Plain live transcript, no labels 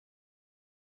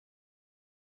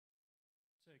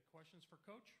Questions for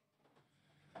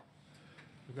Coach?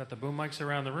 We've got the boom mics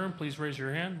around the room. Please raise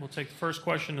your hand. We'll take the first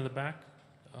question in the back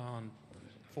on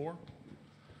 4.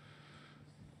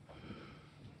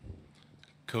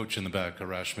 Coach in the back,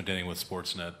 Arash Madani with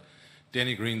Sportsnet.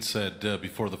 Danny Green said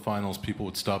before the finals, people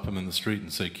would stop him in the street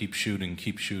and say, keep shooting,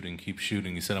 keep shooting, keep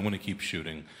shooting. He said, I'm going to keep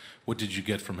shooting. What did you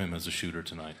get from him as a shooter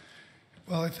tonight?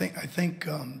 Well, I think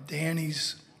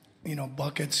Danny's,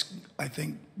 buckets, I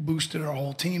think, boosted our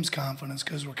whole team's confidence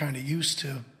because we're kind of used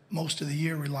to most of the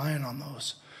year relying on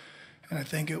those. And I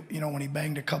think, when he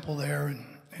banged a couple there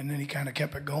and then he kind of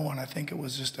kept it going, I think it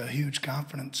was just a huge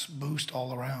confidence boost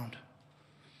all around.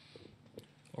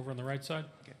 Over on the right side.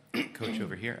 Coach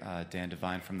over here, Dan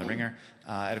Devine from The Ringer.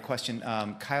 I had a question.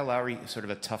 Kyle Lowry, sort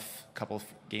of a tough couple of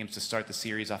games to start the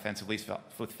series offensively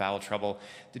with foul trouble.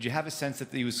 Did you have a sense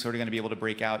that he was sort of going to be able to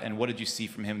break out, and what did you see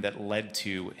from him that led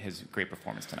to his great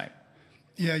performance tonight?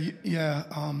 Yeah.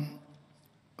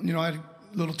 I had a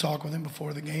little talk with him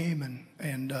before the game,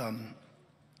 and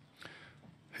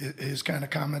his kind of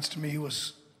comments to me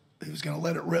was he was going to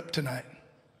let it rip tonight.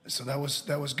 So that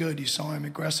was good. You saw him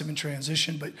aggressive in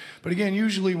transition, but again,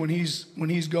 usually when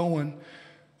he's going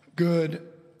good,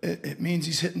 it means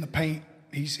he's hitting the paint.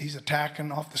 He's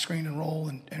attacking off the screen and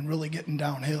roll and really getting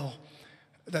downhill.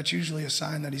 That's usually a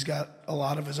sign that he's got a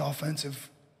lot of his offensive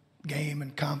game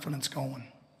and confidence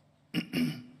going.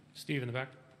 Steve in the back.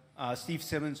 Steve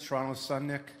Simmons, Toronto Sun,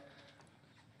 Nick.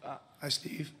 Hi,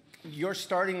 Steve. Your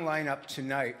starting lineup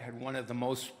tonight had one of the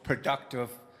most productive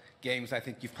games I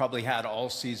think you've probably had all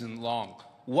season long.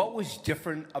 What was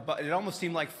different about it? It almost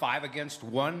seemed like 5 against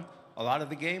 1 a lot of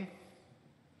the game.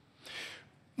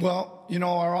 Well,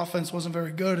 our offense wasn't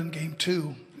very good in game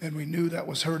 2, and we knew that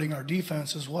was hurting our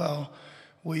defense as well.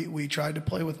 We tried to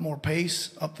play with more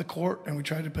pace up the court, and we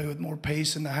tried to play with more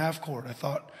pace in the half court. I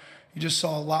thought you just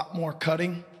saw a lot more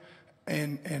cutting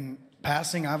and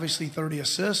passing. Obviously, 30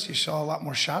 assists. You saw a lot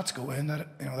more shots go in.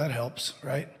 That helps,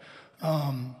 right?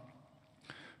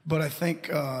 But I think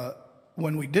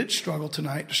when we did struggle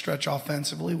tonight to stretch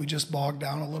offensively, we just bogged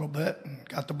down a little bit and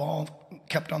got the ball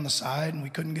kept on the side, and we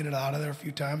couldn't get it out of there a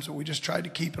few times. But we just tried to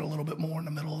keep it a little bit more in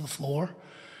the middle of the floor,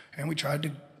 and we tried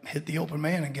to hit the open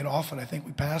man and get off it. I think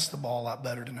we passed the ball a lot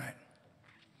better tonight.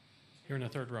 Here in the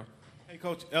third row. Hey,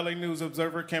 Coach, LA News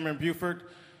Observer Cameron Buford.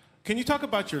 Can you talk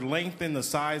about your length and the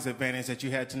size advantage that you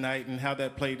had tonight and how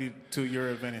that played to your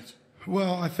advantage?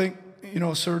 Well, I think,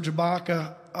 Serge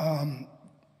Ibaka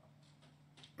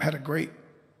had a great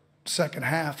second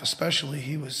half, especially.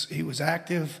 He was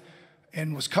active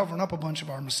and was covering up a bunch of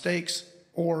our mistakes,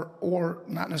 or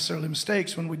not necessarily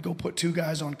mistakes. When we'd go put 2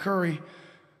 guys on Curry,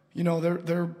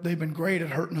 they've been great at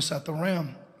hurting us at the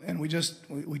rim, and we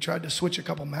tried to switch a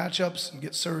couple matchups and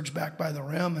get Serge back by the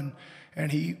rim,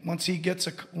 and he, once he gets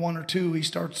 1 or 2, he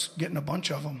starts getting a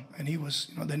bunch of them, and he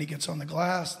was, then he gets on the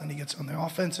glass, then he gets on the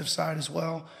offensive side as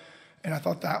well, and I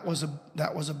thought that was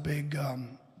a big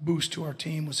boost to our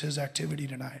team, was his activity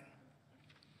tonight.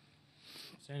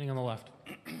 Standing on the left.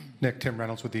 Nick, Tim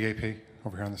Reynolds with the AP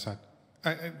over here on the side.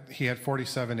 He had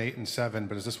 47, 8, and 7,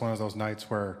 but is this one of those nights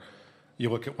where you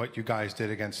look at what you guys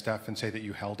did against Steph and say that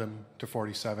you held him to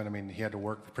 47? I mean, he had to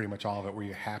work for pretty much all of it. Were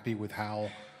you happy with how,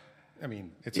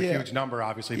 it's a huge number,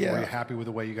 obviously, but were you happy with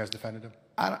the way you guys defended him?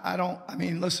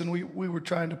 Listen, we were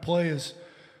trying to play as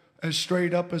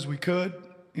straight up as we could.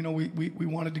 We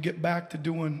wanted to get back to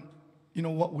doing,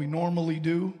 what we normally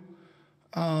do.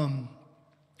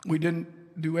 We didn't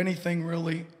do anything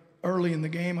really early in the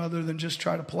game other than just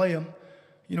try to play him.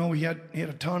 He had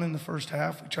a ton in the first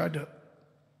half. We tried to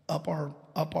up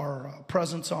our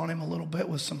presence on him a little bit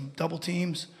with some double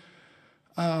teams.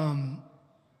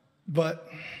 But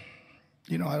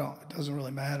it doesn't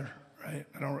really matter, right?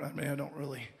 I don't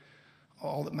really.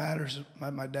 All that matters,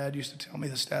 my dad used to tell me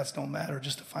the stats don't matter,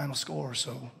 just the final score.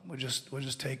 So we'll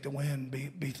just take the win,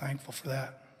 be thankful for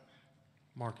that.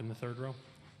 Mark in the third row.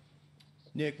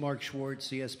 Nick, Mark Schwartz,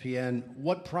 ESPN.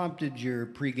 What prompted your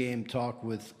pregame talk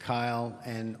with Kyle,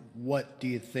 and what do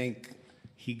you think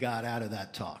he got out of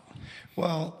that talk?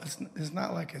 Well, it's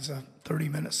not like it's a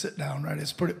 30-minute sit down, right?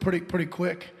 It's pretty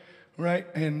quick, right?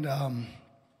 And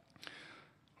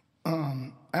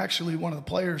actually, one of the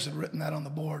players had written that on the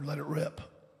board, "Let it rip."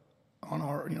 On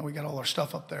our, we got all our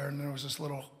stuff up there, and there was this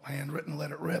little handwritten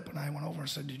 "Let it rip," and I went over and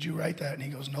said, "Did you write that?" And he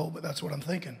goes, "No, but that's what I'm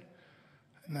thinking."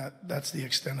 And that's the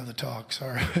extent of the talk.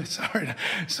 Sorry. That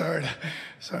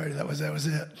was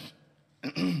it.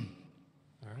 All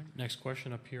right. Next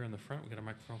question up here in the front. We got a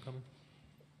microphone coming.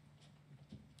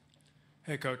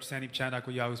 Hey, Coach. Sandeep Chandak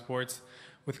with Yahoo Sports.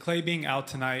 With Clay being out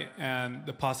tonight and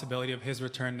the possibility of his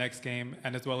return next game,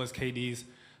 and as well as KD's,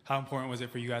 how important was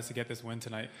it for you guys to get this win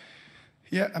tonight?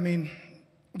 Yeah, I mean,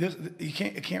 you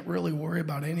can't really worry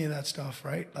about any of that stuff,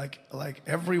 right? Like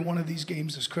every one of these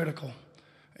games is critical,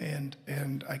 and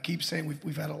I keep saying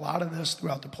we've had a lot of this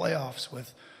throughout the playoffs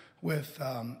with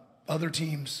other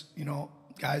teams, you know,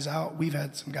 guys out. We've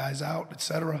had some guys out, et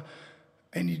cetera,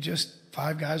 and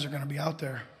 5 guys are going to be out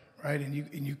there, right? And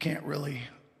you can't really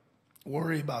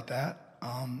worry about that.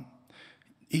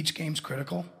 Each game's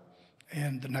critical.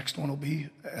 And the next one will be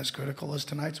as critical as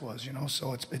tonight's was, you know.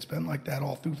 So it's been like that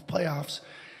all through the playoffs.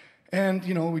 And,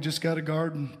 you know, we just got to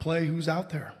guard and play who's out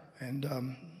there. And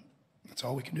that's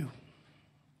all we can do.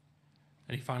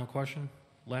 Any final question?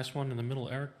 Last one in the middle,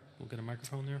 Eric. We'll get a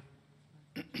microphone there.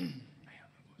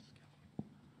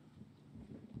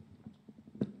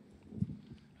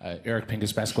 Eric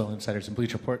Pincus, Basketball Insiders and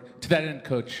Bleach Report. To that end,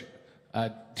 Coach,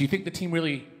 do you think the team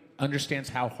really understands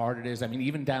how hard it is? I mean,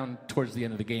 even down towards the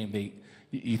end of the game,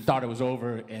 you thought it was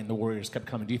over and the Warriors kept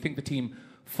coming. Do you think the team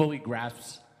fully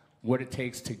grasps what it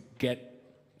takes to get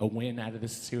a win out of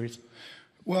this series?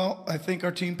 Well, I think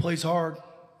our team plays hard,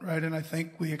 right? And I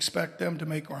think we expect them to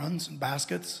make runs and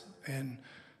baskets. And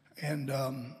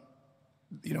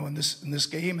you know, in this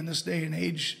game, in this day and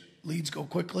age, leads go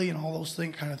quickly and all those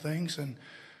kind of things. And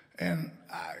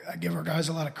I give our guys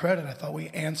a lot of credit. I thought we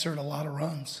answered a lot of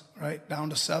runs, right? Down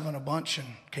to 7 a bunch and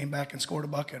came back and scored a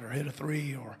bucket or hit a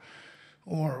 3 or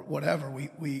whatever.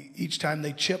 We each time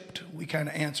they chipped, we kind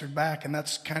of answered back, and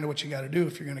that's kind of what you got to do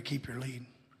if you're going to keep your lead.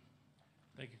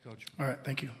 Thank you, Coach. All right,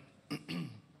 thank you.